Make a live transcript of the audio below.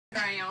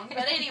ground.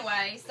 But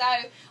anyway, so,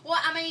 well,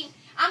 I mean,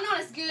 I'm not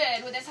as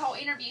good with this whole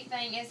interview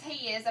thing as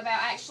he is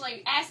about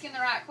actually asking the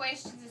right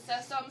questions and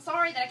stuff, so I'm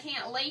sorry that I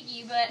can't lead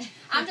you, but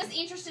I'm just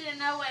interested in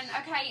knowing,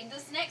 okay,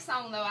 this next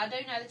song, though, I do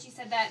know that you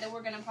said that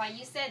we're going to play.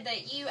 You said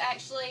that you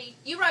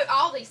wrote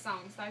all these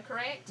songs, though,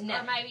 correct? No.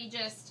 Or maybe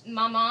just...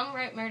 My mom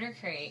wrote Murder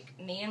Creek,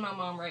 me and my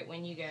mom wrote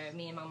When You Go,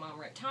 me and my mom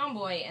wrote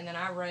Tomboy, and then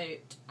I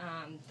wrote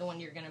the one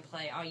you're going to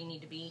play, All You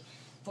Need to Be,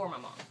 for my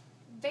mom.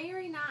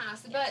 Very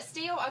nice, but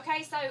still,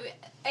 okay, so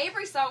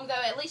every song,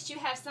 though, at least you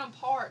have some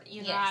part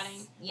in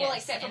writing. Yes, well,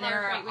 except for and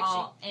Murder Creek,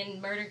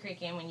 and Murder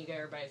Creek and When You Go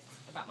are both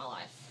about my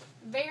life.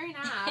 Very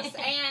nice.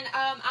 And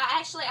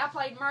I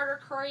played Murder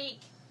Creek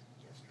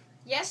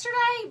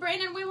yesterday.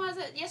 Brandon, when was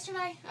it?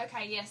 Yesterday?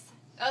 Okay, yes.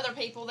 Other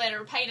people that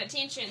are paying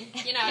attention,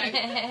 you know,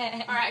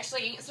 are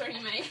actually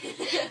answering me.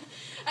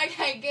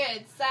 Okay,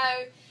 good. So,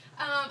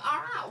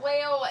 all right,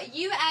 well,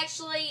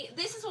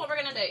 this is what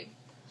we're going to do.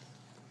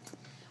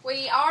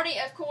 We already,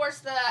 of course,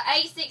 the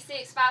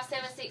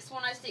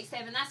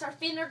 866-576-1067. That's our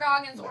Fender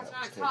Goggins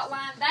Orthodontics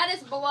hotline. That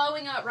is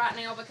blowing up right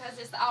now because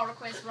it's the all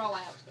request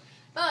rollout.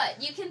 But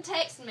you can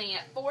text me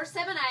at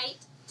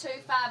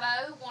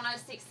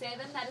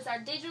 478-250-1067. That is our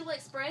Digital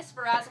Express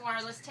Verizon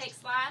Wireless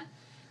text line.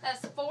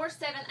 That's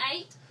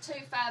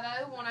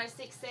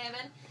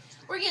 478-250-1067.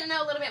 We're getting to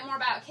know a little bit more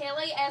about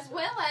Kelly, as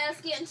well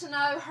as getting to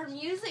know her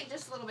music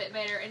just a little bit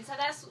better. And so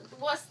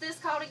what's this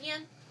called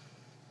again?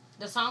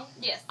 The song?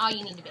 Yes. All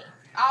You Need to Be.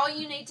 All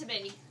You Need to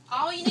Be.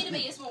 All You Need to Be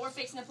is what we're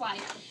fixing to play.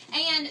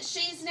 And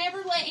she's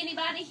never let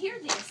anybody hear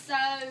this, so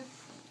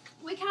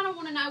we kind of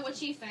want to know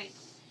what you think.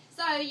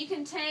 So you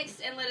can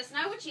text and let us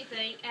know what you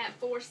think at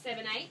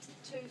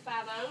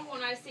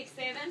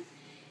 478-250-1067.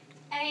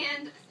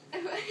 And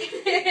go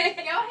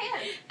ahead.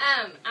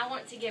 I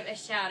want to give a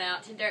shout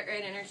out to Dirt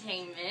Road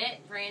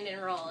Entertainment, Brandon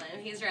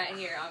Rowland. He's right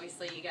here.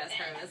 Obviously, you guys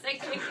heard him a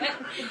second ago.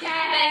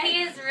 But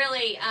he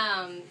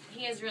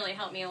has really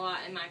helped me a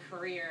lot in my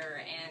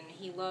career, and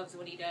he loves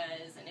what he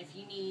does. And if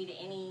you need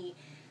any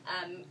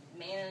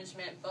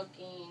management,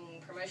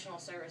 booking, promotional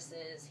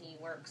services, he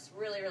works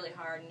really, really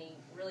hard, and he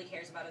really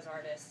cares about his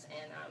artists.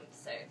 And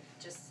so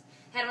just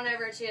head on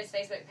over to his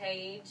Facebook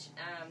page,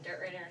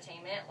 Dirt Road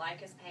Entertainment, like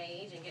his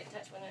page, and get in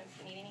touch with him if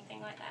you need anything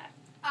like that.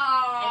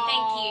 Oh, and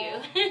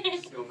thank you.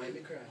 It's going to make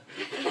me cry.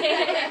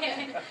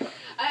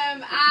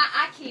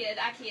 I kid.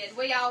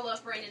 We all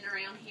love Brandon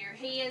around here.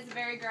 He is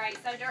very great.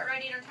 So Dirt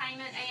Road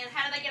Entertainment, and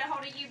how do they get a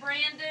hold of you,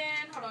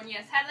 Brandon? Hold on,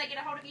 yes. How do they get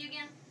a hold of you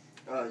again?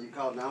 You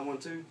call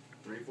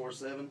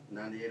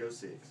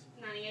 912-347-9806.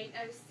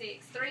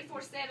 9806.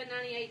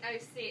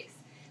 347-9806.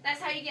 That's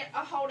how you get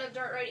a hold of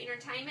Dirt Road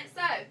Entertainment.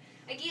 So,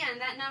 again,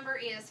 that number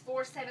is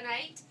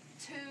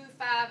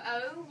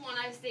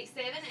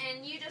 478-250-1067,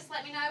 and you just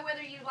let me know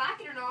whether you like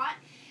it or not.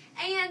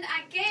 And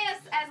I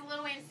guess as a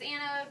little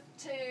incentive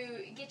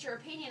to get your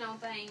opinion on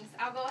things,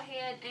 I'll go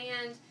ahead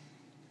and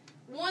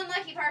one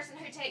lucky person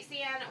who texts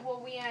in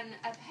will win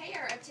a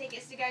pair of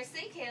tickets to go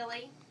see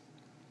Kelly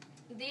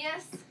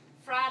this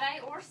Friday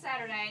or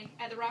Saturday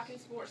at the Rockin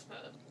Sports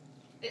Pub.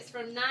 It's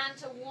from 9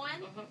 to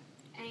 1.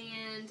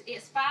 And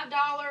it's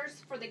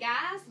 $5 for the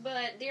guys,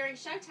 but during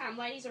showtime,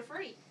 ladies are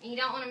free. You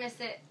don't want to miss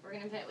it. We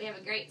have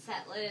a great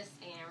set list,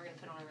 and we're going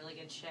to put on a really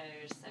good show,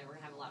 so we're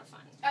going to have a lot of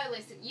fun. Oh,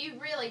 listen, you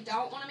really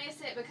don't want to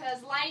miss it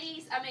because,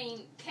 ladies, I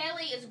mean,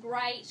 Kelly is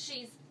great.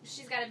 She's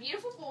got a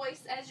beautiful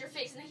voice, as you're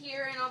fixing to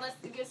hear, and all this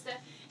good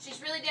stuff. She's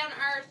really down to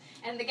earth.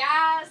 And the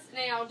guys,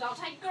 now, don't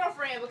take your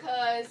girlfriend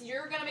because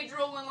you're going to be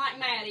drooling like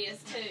Matt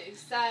is, too.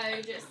 So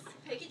just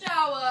pick your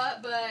jaw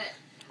up, but...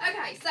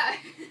 Okay, so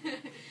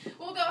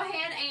we'll go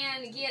ahead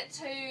and get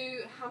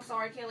to, I'm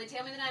sorry, Kelly,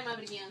 tell me the name of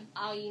it again.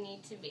 All You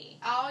Need to Be.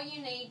 All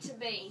You Need to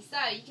Be. So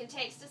you can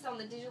text us on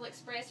the Digital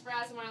Express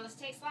Verizon Wireless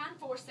text line,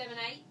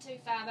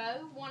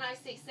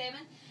 478-250-1067,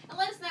 and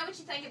let us know what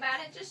you think about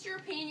it, just your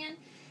opinion,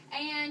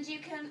 and you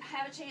can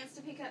have a chance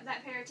to pick up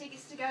that pair of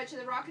tickets to go to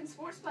the Rockin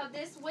Sports Pub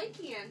this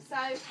weekend. So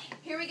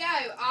here we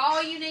go.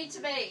 All You Need to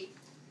Be.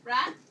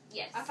 Right?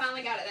 Yes. I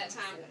finally got it that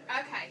time.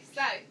 Okay,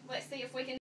 so let's see if we can